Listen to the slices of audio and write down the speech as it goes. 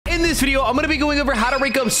this video, I'm going to be going over how to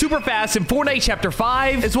rank up super fast in Fortnite Chapter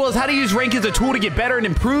 5, as well as how to use rank as a tool to get better and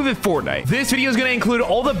improve in Fortnite. This video is going to include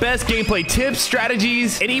all the best gameplay tips,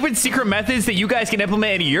 strategies, and even secret methods that you guys can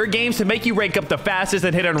implement into your games to make you rank up the fastest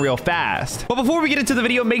and hit Unreal fast. But before we get into the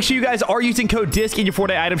video, make sure you guys are using code DISC in your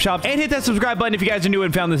Fortnite item shop and hit that subscribe button if you guys are new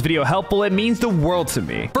and found this video helpful. It means the world to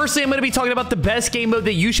me. Firstly, I'm going to be talking about the best game mode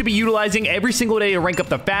that you should be utilizing every single day to rank up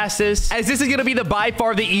the fastest, as this is going to be by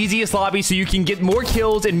far the easiest lobby so you can get more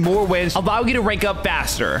kills and more wins, allowing you to rank up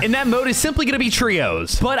faster. And that mode is simply going to be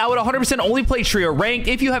trios. But I would 100% only play trio ranked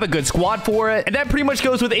if you have a good squad for it. And that pretty much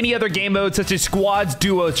goes with any other game mode such as squads,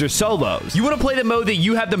 duos, or solos. You want to play the mode that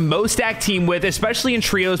you have the most stacked team with, especially in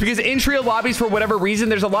trios, because in trio lobbies, for whatever reason,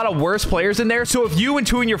 there's a lot of worse players in there. So if you and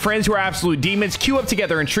two of your friends who are absolute demons queue up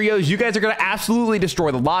together in trios, you guys are going to absolutely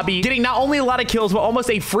destroy the lobby, getting not only a lot of kills, but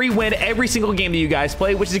almost a free win every single game that you guys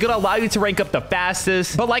play, which is going to allow you to rank up the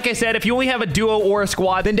fastest. But like I said, if you only have a duo or a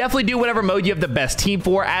squad, then definitely do whatever mode you have the best team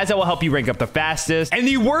for, as that will help you rank up the fastest. And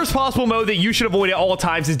the worst possible mode that you should avoid at all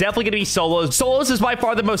times is definitely going to be solos. Solos is by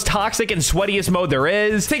far the most toxic and sweatiest mode there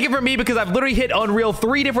is. Take it from me, because I've literally hit Unreal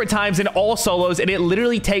 3 different times in all solos, and it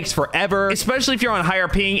literally takes forever, especially if you're on higher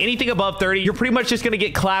ping. Anything above 30, you're pretty much just going to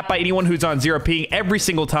get clapped by anyone who's on 0 ping every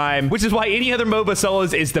single time, which is why any other mode but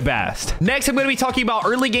solos is the best. Next, I'm going to be talking about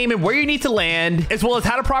early game and where you need to land, as well as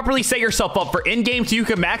how to properly set yourself up for endgame so you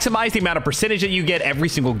can maximize the amount of percentage that you get every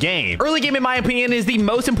single game. Early game, in my opinion, is the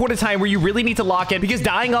most important time where you really need to lock in, because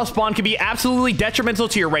dying off spawn can be absolutely detrimental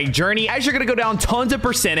to your rank journey, as you're going to go down tons of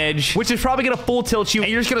percentage, which is probably going to full tilt you, and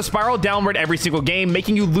you're just going to spiral downward every single game,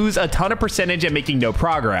 making you lose a ton of percentage and making no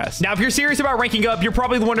progress. Now, if you're serious about ranking up, you're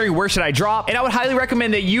probably wondering, where should I drop? And I would highly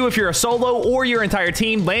recommend that you, if you're a solo or your entire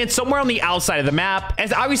team, land somewhere on the outside of the map,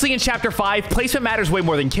 as obviously in Chapter 5, placement matters way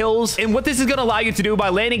more than kills. And what this is going to allow you to do by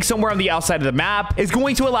landing somewhere on the outside of the map is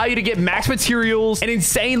going to allow you to get max materials, an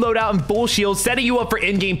insane loadout, and full shields, setting you up for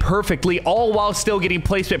in-game perfectly, all while still getting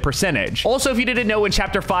placement percentage. Also, if you didn't know, in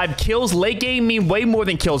Chapter 5, kills late game mean way more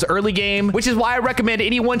than kills early game, which is why I recommend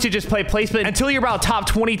anyone to just play placement until you're about top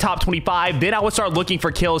 20, top 25. Then I would start looking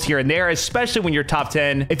for kills here and there, especially when you're top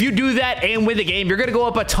 10. If you do that and win the game, you're going to go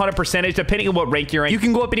up a ton of percentage depending on what rank you're in. You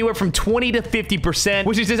can go up anywhere from 20 to 50%,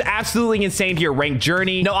 which is just absolutely insane to your rank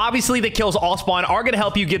journey. Now, obviously, the kills off spawn are going to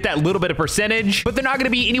help you get that little bit of percentage, but they're not going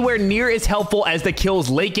to be anywhere near as helpful as the kills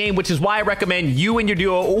late game, which is why I recommend you and your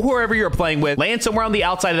duo or whoever you're playing with land somewhere on the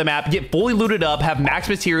outside of the map, get fully looted up, have max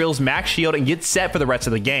materials, max shield, and get set for the rest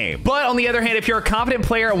of the game. But on the other hand, if you're a confident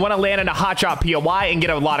player and want to land in a hot drop POI and get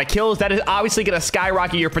a lot of kills, that is obviously going to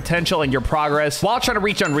skyrocket your potential and your progress while trying to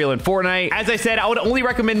reach Unreal in Fortnite. As I said, I would only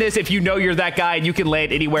recommend this if you know you're that guy and you can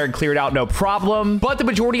land anywhere and clear it out no problem. But the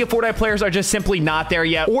majority of Fortnite players are just simply not there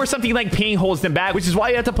yet, or something like ping holds them back, which is why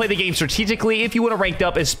you have to play the game strategically if you want to rank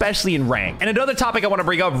up, especially in rank. And another topic I want to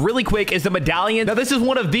bring up really quick is the medallion. Now, this is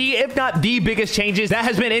one of the, if not the biggest changes that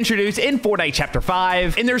has been introduced in Fortnite Chapter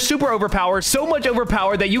 5, and they're super overpowered, so much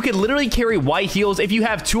overpowered that you can literally carry white heals if you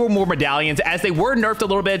have 2 or more medallions, as they were nerfed a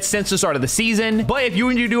little bit since the start of the season. But if you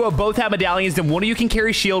and your duo both have medallions, then one of you can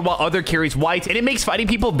carry shield while other carries white, and it makes fighting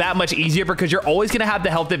people that much easier, because you're always going to have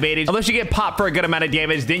the health advantage. Unless you get popped for a good amount of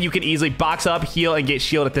damage, then you can easily box up, heal, and get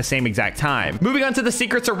shield at the same exact time. Moving on to the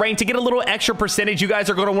secrets of rank, to get a little extra percentage, you guys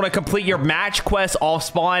are going to want to complete your match quests off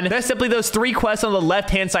spawn. That's simply those 3 quests on the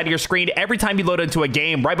left-hand side of your screen every time you load into a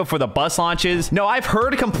game right before the bus launches. Now, I've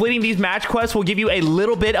heard completing these match quests will give you a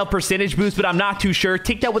little bit of percentage boost, but I'm not too sure.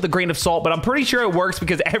 Take that with a grain of salt, but I'm pretty sure it works,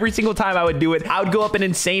 because every single time I would do it, I would go up an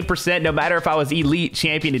insane percent, no matter if I was elite,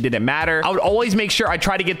 champion, it didn't matter. I would always make sure I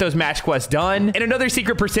try to get those match quests done. And another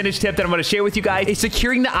secret percentage tip that I'm going to share with you guys is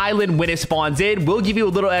securing the island when it spawns in will give you a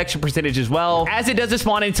little extra percentage as well, as it doesn't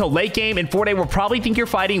spawn until late game, and Fortnite will probably think you're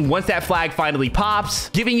fighting once that flag finally pops,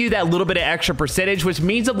 giving you that little bit of extra percentage, which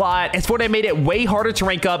means a lot, as Fortnite made it way harder to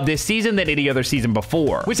rank up this season than any other season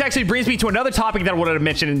before. Which actually brings me to another topic that I wanted to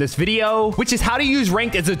mention in this video, which is how to use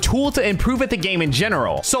ranked as a tool to improve at the game in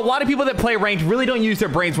general. So a lot of people that play ranked really don't use their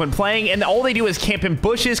brains when playing, and all they do is camp in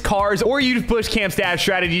bushes, cars, or use bush camp stash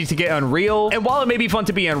strategies to get Unreal. And while it may be fun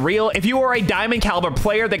to be Unreal, if you are a diamond caliber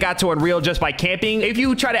player that got to Unreal just by camping, if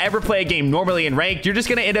you try to ever play a game normally in ranked, you're just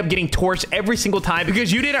going to end up getting torched every single time,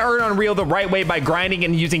 because you didn't earn Unreal the right way by grinding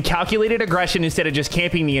and using calculated aggression instead of just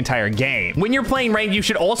camping the entire game. When you're playing ranked, you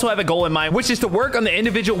should also have a goal in mind, which is to work on the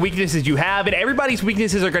individual weaknesses you have, and everybody's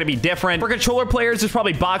weaknesses are going to be different. For controller players, it's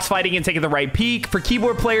probably box fighting and taking the right peek. For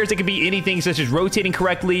keyboard players, it could be anything such as rotating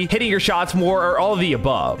correctly, hitting your shots more, or all of the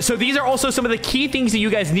above. So these are also some of the key things that you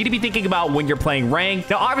guys need to be thinking about when you're playing ranked.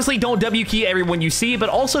 Now, obviously, don't W key everyone you see, but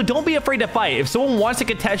also don't be afraid to fight. If someone wants to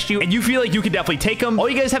contest you and you feel like you can definitely take them, all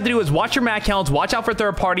you guys have to do is watch your mat counts, watch out for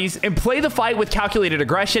third parties, and play the fight with calculated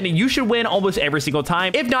aggression, and you should win almost every single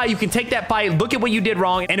time. If not, you can take that fight, look at what you did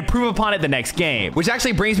wrong, and improve upon it the next game. Which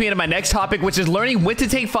actually brings me into my next topic, which is learning when to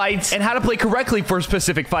take fights and how to play correctly for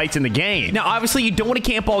specific fights in the game. Now, obviously, you don't want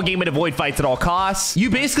to camp all game and avoid fights at all costs. You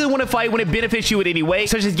basically want to fight when it benefits you in any way,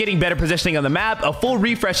 such as getting better positioning on the map, a full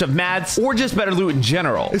refresh of mats, or just better loot in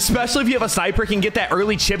general. Especially if you have a sniper can get that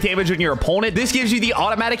early chip damage on your opponent. This gives you the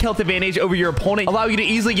automatic health advantage over your opponent, allow you to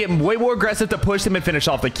easily get way more aggressive to push them and finish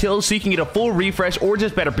off the kills, so you can get a full refresh or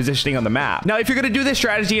just better positioning on the map. Now, if you're going to do this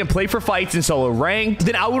strategy and play for fights in solo ranked,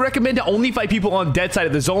 then I would recommend to only fight people on dead side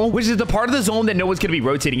of the zone, which is the part of the zone that no one's going to be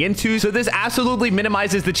rotating into. So this absolutely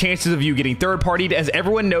minimizes the chances of you getting third-partied, as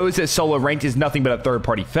everyone knows that solo ranked is nothing but a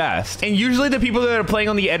third-party fest. And usually the people that are playing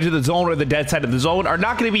on the edge of the zone or the dead side of the zone are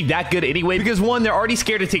not going to be that good anyway, because one, they're already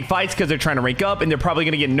scared to take fights because they're trying to rank up, and they're probably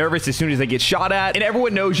going to get nervous as soon as they get shot at. And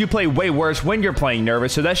everyone knows you play way worse when you're playing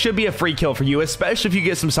nervous, so that should be a free kill for you, especially if you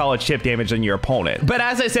get some solid chip damage on your opponent. But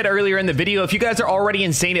as I said earlier in the video, if you guys are already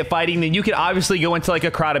insane at fighting, then you could obviously go into like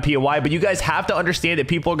a crowded POI, but you guys have to understand that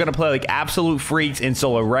people are going to play like absolute freaks in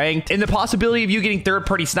solo ranked, and the possibility of you getting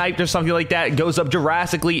third-party sniped or something like that goes up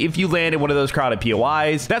drastically if you land in one of those crowded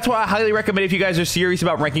POIs. That's why I highly recommend, if you guys are serious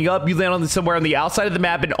about ranking up, you land on somewhere on the outside of the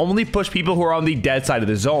map and only push people who are on the dead side of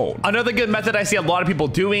the zone. Another good method I see a lot of people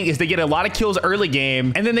doing is they get a lot of kills early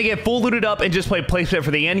game, and then they get full looted up and just play placement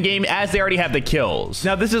for the end game, as they already have the kills.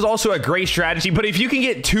 Now, this is also a great strategy, but if you can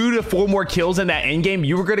get 2 to 4 more kills in that end game,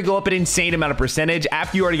 you are going to go up an insane amount of percentage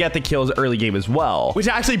after you already got the kills early game as well. Which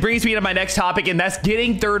actually brings me to my next topic, and that's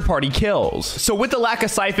getting third-party kills. So with the lack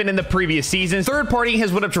of siphon in the previous seasons, third-party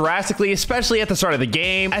has went up drastically, especially at the start of the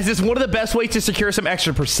game, as it's one of the best ways to secure some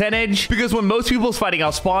extra percentage, because when most people's fighting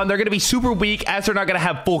off spawn, they're going to be super weak, as they're not going to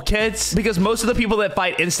have full kits, because most of the people that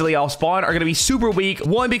fight instantly off spawn are going to be super weak,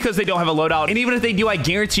 one, because they don't have a loadout, and even if they do, I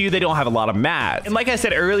guarantee you they don't have a lot of mats. And like I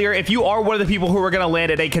said earlier, if you are one of the people who are going to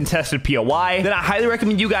land at a contested POI, then I highly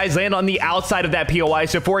recommend you guys land on the outside of that POI.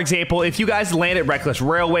 So for example, if you guys land at Reckless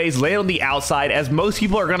Railways, land on the outside, as most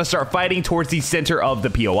people are going to start fighting towards the center of the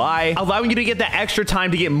POI, allowing you to get that extra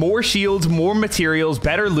time to get more shields, more materials,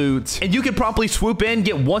 better loot, and you can promptly swoop in,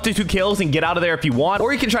 get 1 to 2 kills, and get out of there if you want,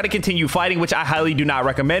 or you can try to continue fighting, which I highly do not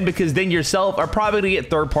recommend, because then yourself are probably going to get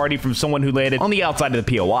third party from someone who landed on the outside of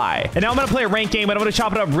the POI. And now I'm going to play a ranked game, but I'm going to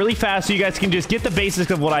chop it up really fast so you guys can just get the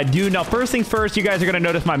basics of what I do. Now, first things first, you guys are going to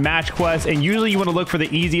notice my match quest, and usually you want to look for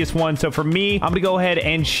the easiest one. So for me, I'm going to go ahead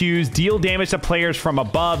and choose deal damage to players from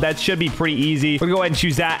above. That should be pretty easy. We're going to go ahead and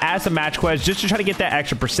choose that as a match quest just to try to get that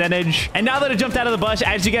extra percentage. And now that I jumped out of the bush,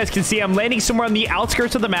 as you guys can see, I'm landing somewhere on the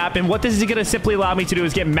outskirts of the map, and what this is going to simply allow me to do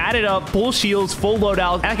is get matted up, full shields, full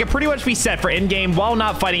loadout, and I can pretty much be set for endgame while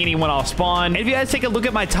not fighting anyone off spawn. And if you guys take a look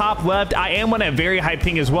at my top left, I am on a very high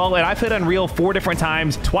ping as well, and I played Unreal 4 different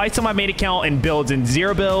times, twice on my main account and builds and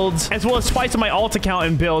 0 builds, as well as twice on my alt account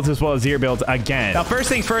and builds, as well as 0 builds again. Now, first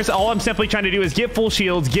things first, all I'm simply trying to do is get full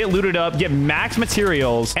shields, get looted up, get max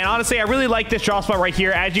materials, and honestly, I really like this drop spot right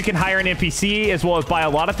here, as you can hire an NPC as well as buy a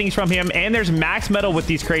lot of things from him, and there's max metal with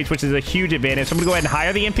these crates, which is a huge advantage. So I'm gonna go ahead and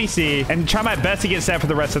hire the NPC and try my best to get set for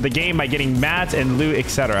the rest of the game by getting mats and loot,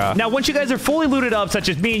 etc. Now, once you guys are fully looted up, such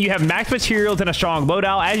as me, and you have max materials and a strong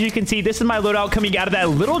loadout, as you can see, this is my loadout coming out of that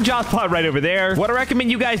little drop spot right over there. What I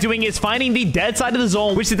recommend you guys doing is finding the dead side of the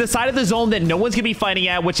zone, which is the side of the zone that no one's gonna be fighting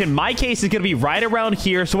at, which in my case is gonna be right around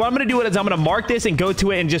here. So what I'm gonna do is I'm gonna mark this and go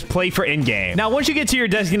to it and just play for in-game. Now, once you get to your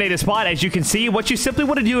designated spot, as you can see, what you simply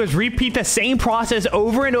want to do is repeat the same process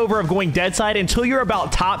over and over of going dead side until you're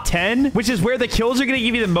about top 10, which is where the kills are going to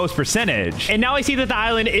give you the most percentage. And now I see that the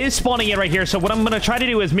island is spawning in right here, so what I'm going to try to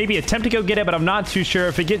do is maybe attempt to go get it, but I'm not too sure.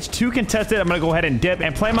 If it gets too contested, I'm going to go ahead and dip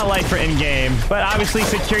and play my life for in-game. But obviously,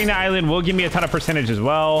 securing the island will give me a ton of percentage as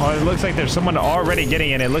well. Oh, it looks like there's someone already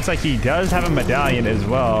getting it. It looks like he does have a medallion as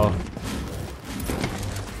well.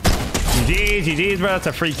 GG's, bro. That's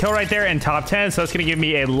a free kill right there in top 10, so it's going to give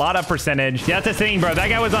me a lot of percentage. Yeah, that's the thing, bro. That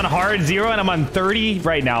guy was on hard 0, and I'm on 30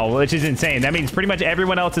 right now, which is insane. That means pretty much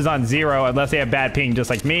everyone else is on 0, unless they have bad ping, just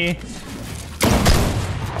like me.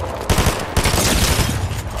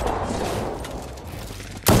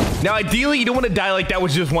 Now, ideally, you don't want to die like that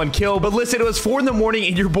with just 1 kill, but listen, it was 4 in the morning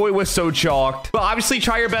and your boy was so chalked. But obviously,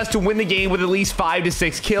 try your best to win the game with at least 5 to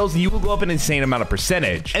 6 kills, and you will go up an insane amount of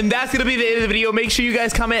percentage. And that's going to be the end of the video. Make sure you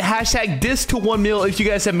guys comment hashtag this to 1 mil if you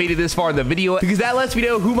guys have made it this far in the video, because that lets me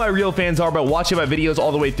know who my real fans are by watching my videos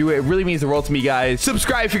all the way through. It really means the world to me, guys.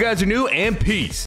 Subscribe if you guys are new, and peace.